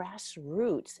these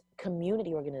grassroots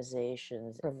community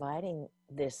organizations providing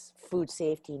this food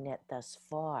safety net thus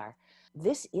far.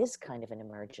 This is kind of an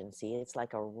emergency. It's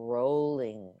like a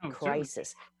rolling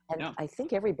crisis. And yeah. I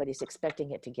think everybody's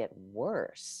expecting it to get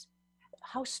worse.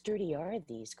 How sturdy are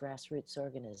these grassroots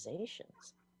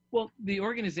organizations? Well, the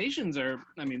organizations are,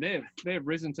 I mean, they have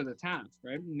risen to the task,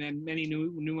 right? And then many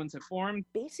new ones have formed.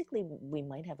 Basically, we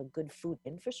might have a good food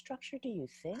infrastructure, do you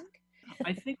think?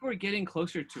 I think we're getting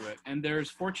closer to it. And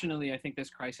fortunately, I think this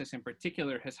crisis in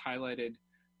particular has highlighted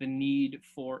the need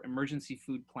for emergency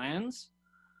food plans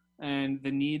and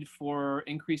the need for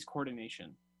increased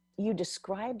coordination. You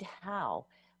described how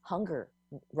hunger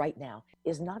right now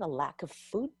is not a lack of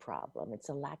food problem. It's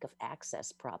a lack of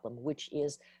access problem, which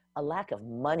is a lack of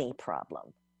money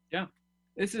problem. Yeah,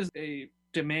 this is a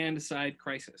demand side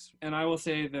crisis. And I will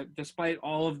say that despite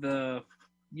all of the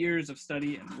years of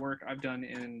study and work I've done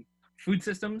in food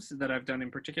systems, that I've done in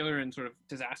particular in sort of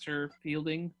disaster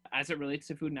fielding as it relates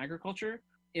to food and agriculture,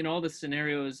 in all the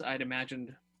scenarios I'd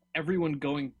imagined, everyone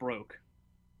going broke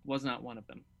was not one of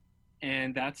them.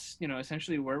 And that's,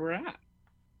 essentially where we're at.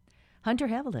 Hunter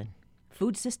Hevelin,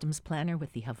 Food Systems Planner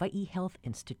with the Hawaii Health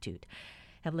Institute.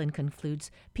 Hevelin concludes,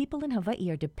 people in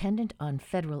Hawaii are dependent on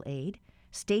federal aid,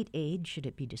 state aid should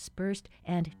it be dispersed,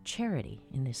 and charity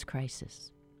in this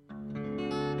crisis.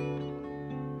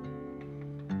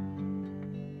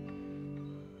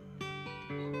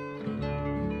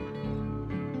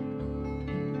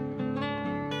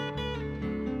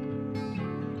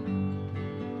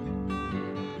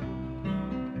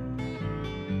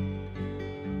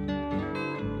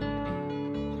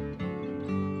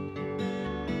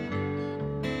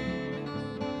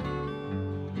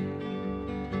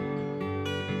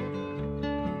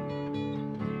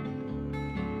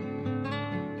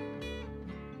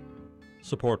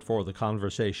 Support for the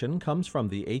conversation comes from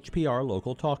the HPR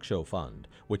Local Talk Show Fund,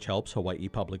 which helps Hawaii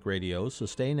Public Radio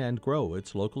sustain and grow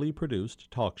its locally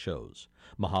produced talk shows.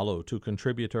 Mahalo to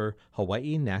contributor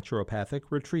Hawaii Naturopathic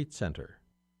Retreat Center.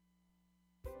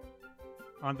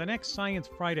 On the next Science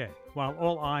Friday, while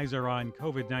all eyes are on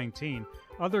COVID-19,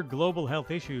 other global health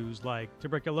issues like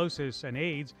tuberculosis and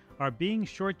AIDS are being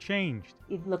shortchanged.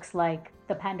 It looks like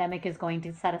the pandemic is going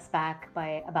to set us back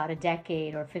by about a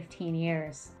decade or 15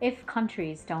 years if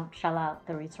countries don't shell out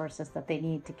the resources that they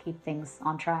need to keep things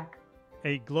on track.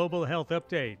 A global health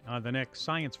update on the next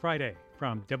Science Friday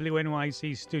from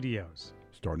WNYC Studios.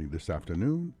 Starting this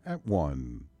afternoon at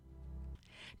 1.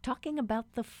 Talking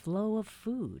about the flow of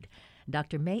food.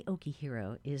 Dr. Mai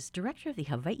Okihiro is director of the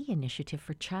Hawaii Initiative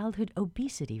for Childhood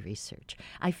Obesity Research.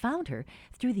 I found her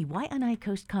through the Waianae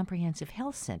Coast Comprehensive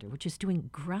Health Center, which is doing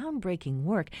groundbreaking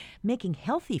work making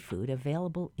healthy food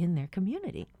available in their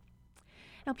community.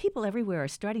 Now, people everywhere are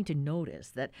starting to notice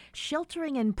that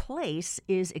sheltering in place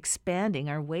is expanding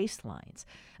our waistlines.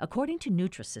 According to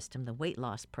Nutrisystem, the weight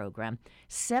loss program,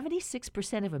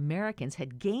 76% of Americans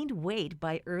had gained weight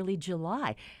by early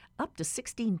July, up to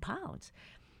 16 pounds.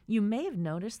 You may have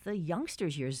noticed the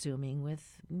youngsters you're Zooming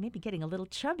with maybe getting a little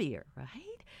chubbier,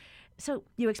 right? So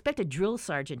you expect a drill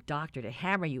sergeant doctor to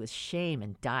hammer you with shame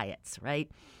and diets,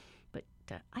 right? But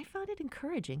I found it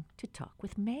encouraging to talk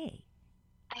with May.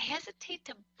 I hesitate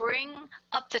to bring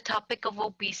up the topic of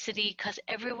obesity because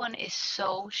everyone is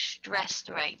so stressed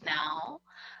right now.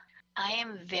 I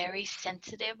am very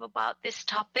sensitive about this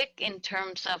topic in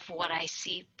terms of what I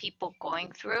see people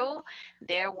going through.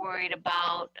 They're worried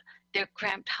about their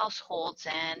cramped households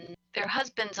and their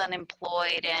husband's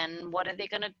unemployed and what are they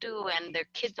going to do and their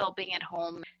kids all being at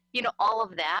home. All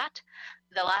of that.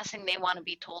 The last thing they want to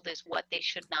be told is what they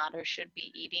should not or should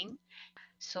be eating.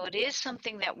 So it is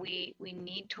something that we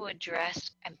need to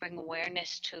address and bring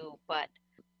awareness to, but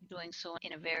doing so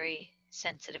in a very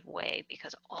sensitive way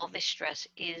because all this stress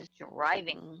is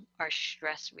driving our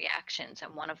stress reactions.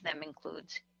 And one of them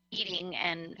includes eating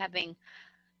and having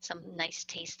some nice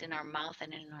taste in our mouth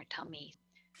and in our tummy.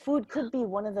 Food could be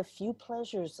one of the few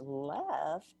pleasures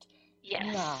left.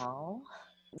 Yes. Now,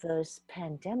 this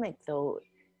pandemic, though,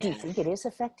 do you think it is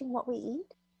affecting what we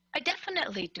eat? I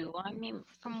definitely do. I mean,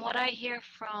 from what I hear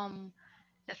from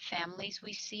the families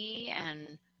we see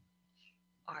and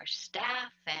our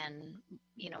staff and,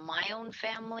 my own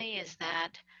family is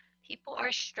that people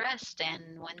are stressed.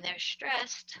 And when they're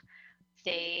stressed,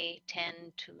 they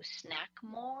tend to snack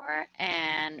more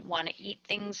and want to eat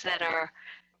things that are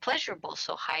pleasurable,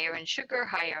 so higher in sugar,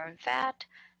 higher in fat.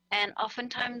 And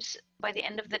oftentimes, by the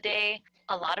end of the day,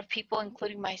 a lot of people,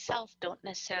 including myself, don't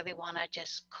necessarily want to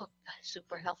just cook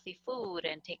super healthy food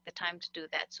and take the time to do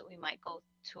that. So we might go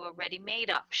to a ready-made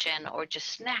option or just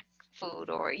snack food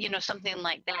or, something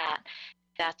like that.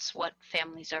 That's what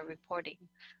families are reporting.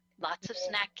 Lots of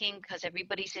snacking because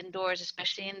everybody's indoors,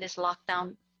 especially in this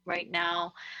lockdown right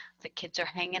now. The kids are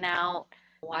hanging out,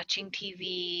 watching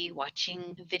TV,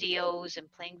 watching videos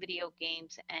and playing video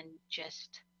games and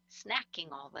just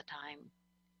snacking all the time.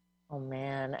 Oh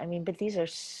man, I mean, but these are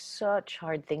such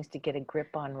hard things to get a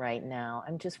grip on right now.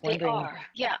 I'm just They wondering. are.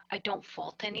 Yeah, I don't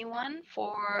fault anyone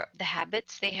for the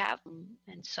habits they have.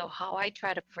 And so how I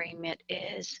try to frame it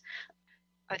is,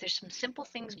 are there some simple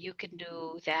things you can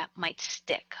do that might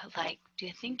stick? Like, do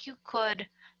you think you could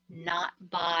not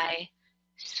buy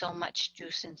so much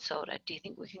juice and soda? Do you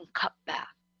think we can cut back?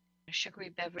 Sugary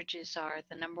beverages are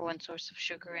the number one source of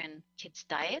sugar in kids'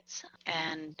 diets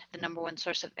and the number one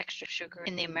source of extra sugar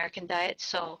in the American diet.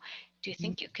 So do you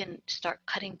think you can start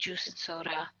cutting juice and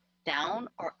soda down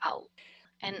or out?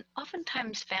 And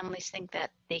oftentimes families think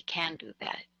that they can do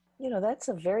that. That's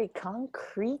a very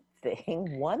concrete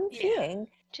thing. One thing.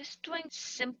 Just doing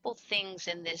simple things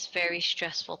in this very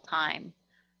stressful time.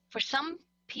 For some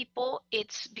people,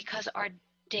 it's because our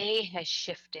day has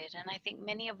shifted, and I think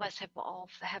many of us have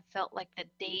felt like the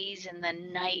days and the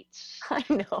nights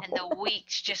and the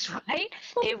weeks just right,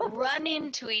 they run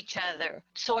into each other,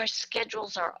 so our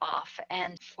schedules are off.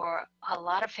 And for a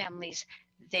lot of families,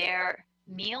 their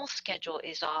meal schedule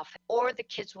is off, or the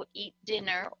kids will eat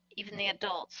dinner, even the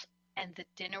adults, and the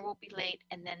dinner will be late,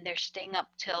 and then they're staying up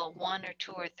till 1 or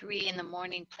 2 or 3 in the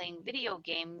morning playing video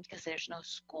games because there's no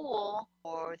school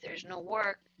or there's no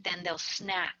work. Then they'll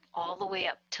snack all the way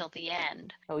up till the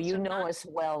end. Oh, you know us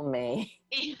well, May.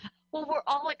 Yeah. Well, we're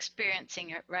all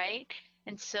experiencing it, right?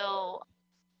 And so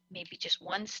maybe just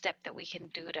one step that we can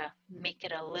do to make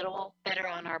it a little better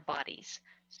on our bodies.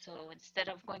 So instead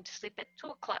of going to sleep at 2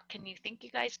 o'clock, can you think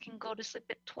you guys can go to sleep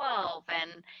at 12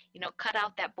 and, cut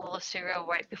out that bowl of cereal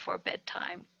right before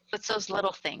bedtime? It's those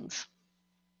little things.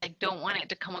 I don't want it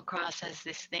to come across as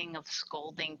this thing of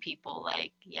scolding people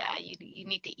like, yeah, you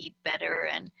need to eat better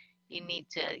and you need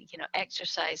to,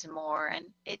 exercise more. And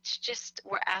it's just,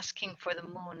 we're asking for the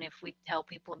moon if we tell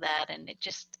people that, and it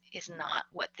just is not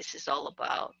what this is all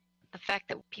about. The fact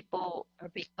that people are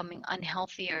becoming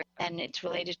unhealthier and it's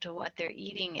related to what they're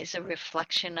eating is a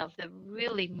reflection of the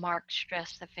really marked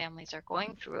stress that families are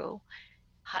going through.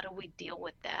 How do we deal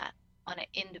with that on an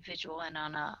individual and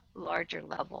on a larger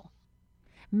level?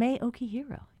 May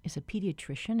Okihiro is a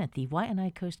pediatrician at the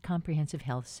Waianae Coast Comprehensive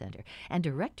Health Center and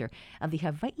director of the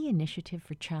Hawaii Initiative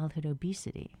for Childhood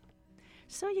Obesity.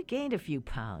 So you gained a few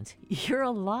pounds. You're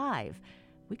alive.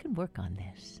 We can work on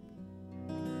this.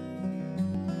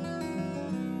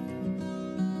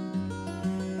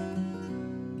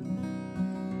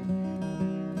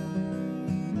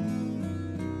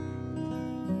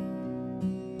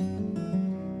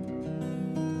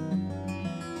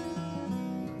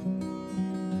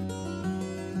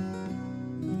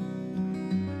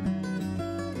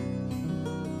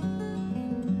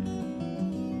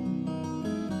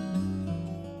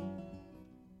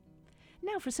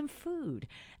 For some food.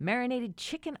 Marinated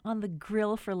chicken on the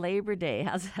grill for Labor Day.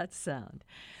 How's that sound?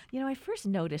 I first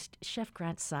noticed Chef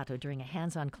Grant Sato during a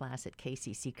hands-on class at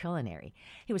KCC Culinary.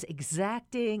 He was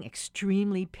exacting,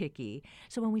 extremely picky.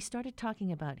 So when we started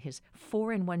talking about his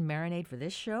 4-in-1 marinade for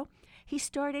this show, he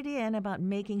started in about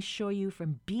making shoyu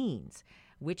from beans.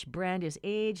 Which brand is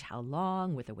aged, how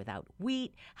long, with or without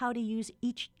wheat, how to use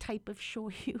each type of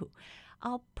shoyu.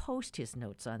 I'll post his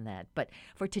notes on that. But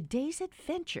for today's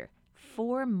adventure,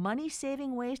 4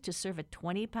 money-saving ways to serve a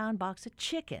 20-pound box of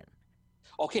chicken.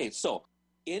 Okay, so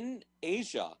in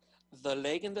Asia, the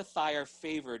leg and the thigh are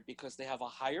favored because they have a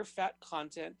higher fat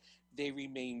content. They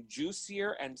remain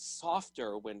juicier and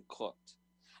softer when cooked.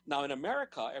 Now in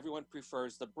America, everyone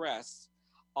prefers the breast,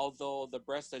 although the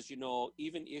breast, as you know,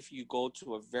 even if you go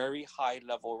to a very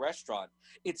high-level restaurant,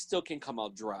 it still can come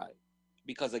out dry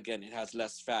because, again, it has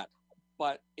less fat.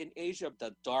 But in Asia,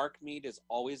 the dark meat is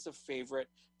always a favorite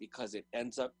because it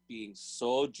ends up being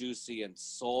so juicy and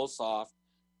so soft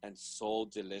and so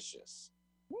delicious.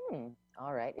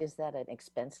 All right. Is that an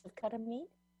expensive cut of meat?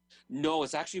 No,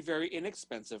 it's actually very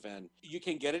inexpensive, and you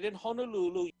can get it in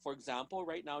Honolulu. For example,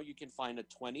 right now you can find a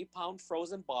 20-pound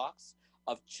frozen box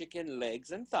of chicken legs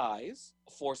and thighs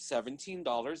for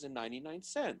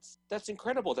 $17.99. That's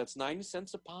incredible. That's 90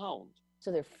 cents a pound.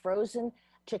 So they're frozen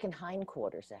chicken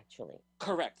hindquarters, actually.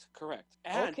 Correct.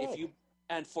 And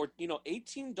And for,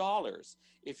 $18,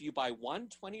 if you buy one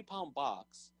 20-pound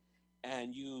box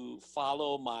and you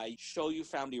follow my Show You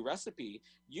Family recipe,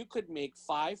 you could make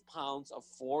 5 pounds of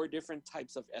 4 different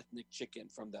types of ethnic chicken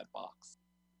from that box.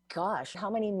 Gosh, how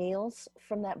many meals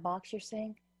from that box you're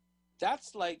saying?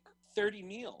 That's like 30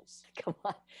 meals. Come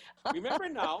on. Remember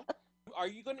now, are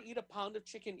you going to eat a pound of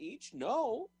chicken each?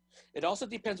 No. It also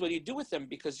depends what you do with them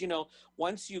because,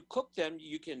 once you cook them,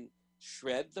 you can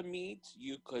shred the meat,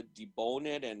 you could debone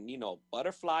it and,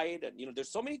 butterfly it. And,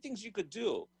 there's so many things you could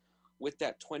do with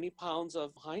that 20 pounds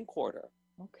of hindquarter.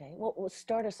 Okay, well,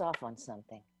 start us off on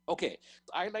something. Okay,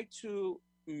 I like to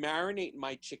marinate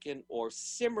my chicken or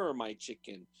simmer my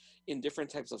chicken in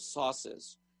different types of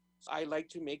sauces. I like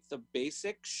to make the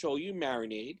basic shoyu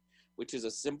marinade, which is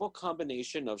a simple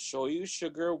combination of shoyu,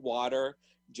 sugar, water,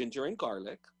 ginger, and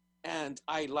garlic. And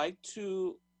I like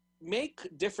to make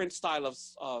different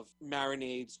styles of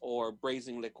marinades or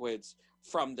braising liquids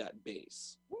from that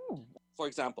base. For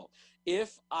example,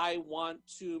 if I want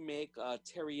to make a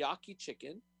teriyaki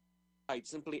chicken, I'd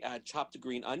simply add chopped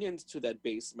green onions to that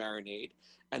base marinade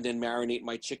and then marinate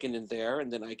my chicken in there.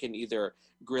 And then I can either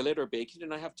grill it or bake it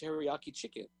and I have teriyaki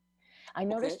chicken. I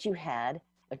noticed you had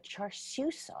a char siu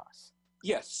sauce.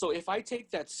 Yes. So if I take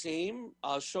that same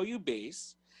shoyu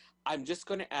base, I'm just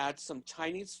going to add some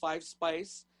Chinese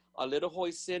 5-spice, a little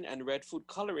hoisin, and red food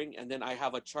coloring, and then I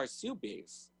have a char siu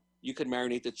base. You could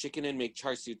marinate the chicken and make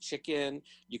char siu chicken.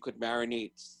 You could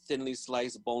marinate thinly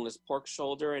sliced boneless pork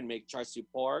shoulder and make char siu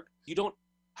pork. You don't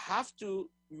have to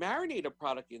marinate a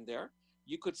product in there.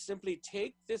 You could simply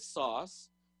take this sauce,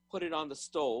 put it on the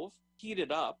stove, heat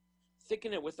it up,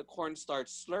 thicken it with a cornstarch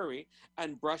slurry,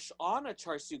 and brush on a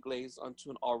char siu glaze onto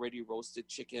an already roasted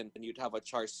chicken, and you'd have a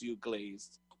char siu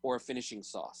glazed or a finishing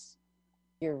sauce.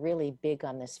 You're really big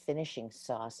on this finishing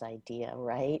sauce idea,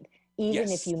 right? Even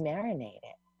if you marinate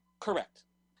it. Correct.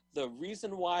 The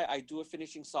reason why I do a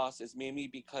finishing sauce is mainly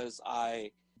because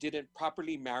I didn't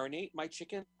properly marinate my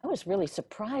chicken. I was really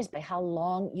surprised by how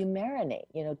long you marinate.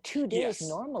 2 days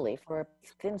normally for a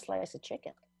thin slice of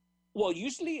chicken. Well,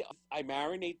 usually I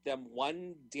marinate them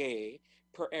 1 day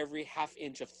per every ½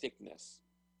 inch of thickness.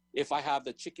 If I have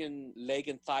the chicken leg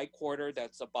and thigh quarter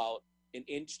that's about 1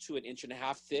 inch to 1.5 inches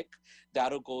thick,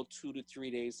 that'll go 2 to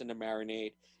 3 days in the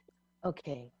marinade.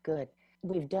 Okay, good.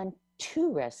 We've done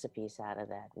 2 recipes out of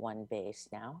that one base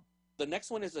now. The next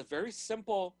one is a very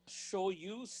simple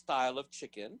shoyu style of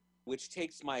chicken, which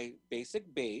takes my basic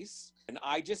base, and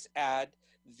I just add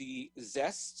the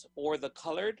zest or the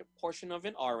colored portion of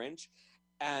an orange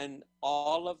and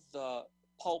all of the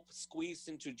pulp squeezed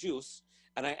into juice,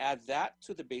 and I add that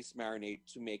to the base marinade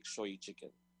to make shoyu chicken.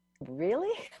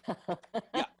 Really?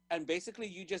 Yeah, and basically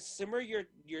you just simmer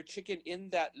your chicken in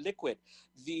that liquid.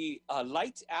 The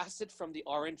light acid from the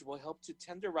orange will help to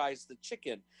tenderize the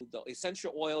chicken. The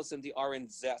essential oils and the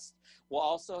orange zest will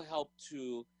also help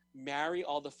to marry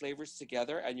all the flavors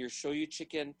together, and your shoyu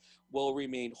chicken will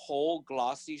remain whole,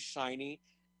 glossy, shiny,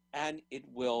 and it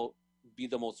will be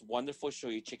the most wonderful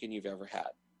shoyu chicken you've ever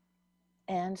had.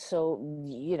 And so,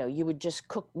 you would just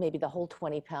cook maybe the whole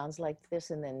 20 pounds like this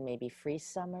and then maybe freeze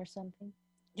some or something?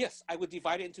 Yes, I would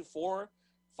divide it into 4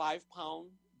 5-pound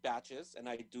batches, and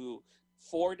I do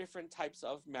 4 different types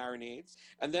of marinades.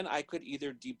 And then I could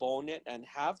either debone it and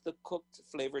have the cooked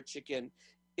flavored chicken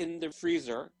in the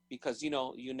freezer because,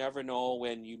 you never know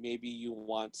when you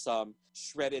want some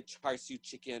shredded char siu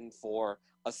chicken for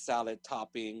a salad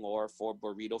topping or for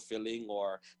burrito filling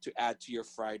or to add to your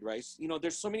fried rice.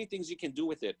 There's so many things you can do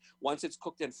with it once it's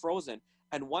cooked and frozen.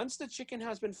 And once the chicken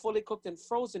has been fully cooked and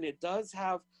frozen, it does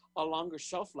have a longer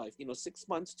shelf life, 6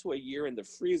 months to a year in the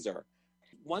freezer.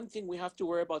 One thing we have to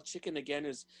worry about chicken again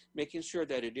is making sure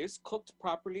that it is cooked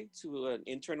properly to an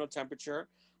internal temperature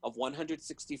of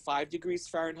 165 degrees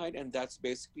Fahrenheit, and that's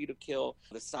basically to kill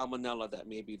the salmonella that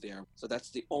may be there. So that's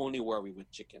the only worry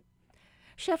with chicken.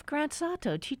 Chef Grant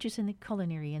Sato teaches in the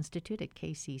Culinary Institute at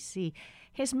KCC.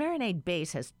 His marinade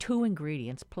base has 2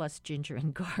 ingredients plus ginger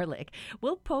and garlic.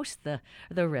 We'll post the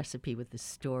recipe with the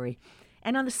story.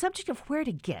 And on the subject of where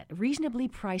to get reasonably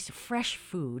priced fresh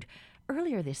food,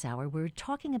 earlier this hour we were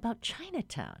talking about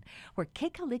Chinatown, where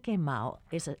Kekalike Mao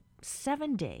is a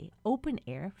 7-day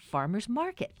open-air farmer's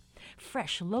market.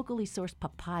 Fresh, locally sourced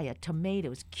papaya,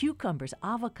 tomatoes, cucumbers,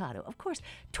 avocado, of course,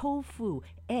 tofu,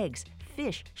 eggs,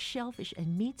 fish, shellfish,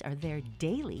 and meats are there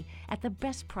daily at the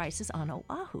best prices on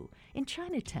Oahu in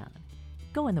Chinatown.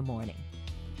 Go in the morning.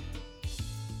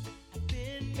 I've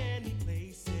been many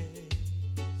places,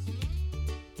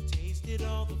 tasted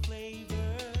all the flavors.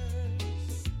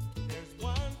 There's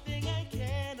one thing I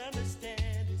can't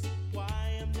understand is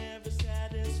why I'm never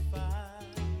satisfied.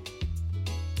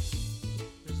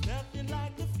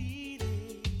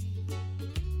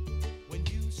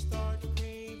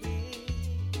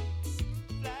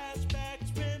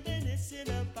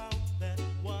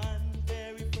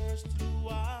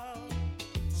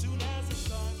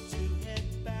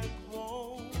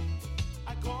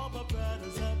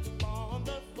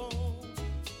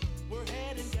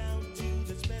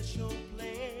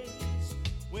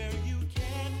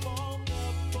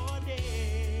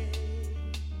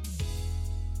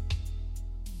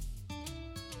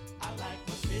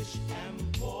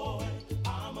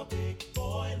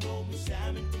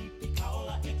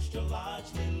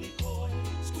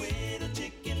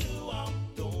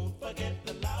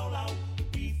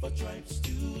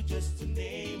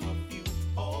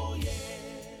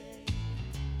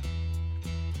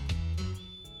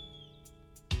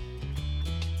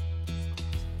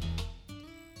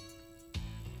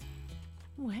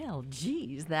 Well,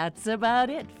 geez, that's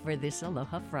about it for this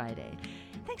Aloha Friday.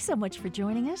 Thanks so much for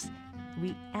joining us.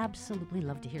 We absolutely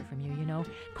love to hear from you,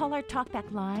 Call our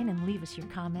talkback line and leave us your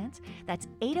comments. That's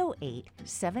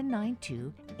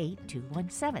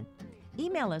 808-792-8217.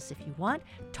 Email us if you want,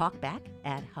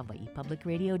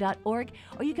 talkback@hawaiipublicradio.org,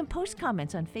 or you can post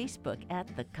comments on Facebook at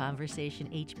The Conversation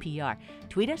HPR.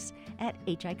 Tweet us at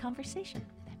HI Conversation.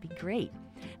 That'd be great.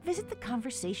 Visit the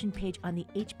conversation page on the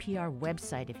HPR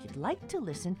website if you'd like to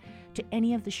listen to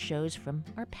any of the shows from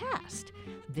our past.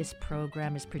 This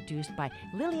program is produced by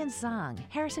Lillian Zhang,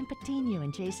 Harrison Patino,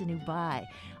 and Jason Ubai.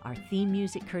 Our theme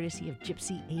music courtesy of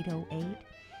Gypsy 808.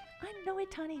 I'm Noe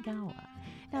Tanigawa.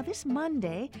 Now, this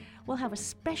Monday, we'll have a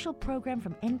special program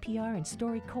from NPR and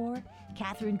StoryCorps.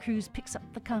 Catherine Cruz picks up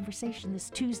the conversation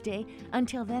this Tuesday.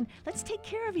 Until then, let's take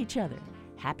care of each other.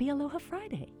 Happy Aloha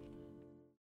Friday.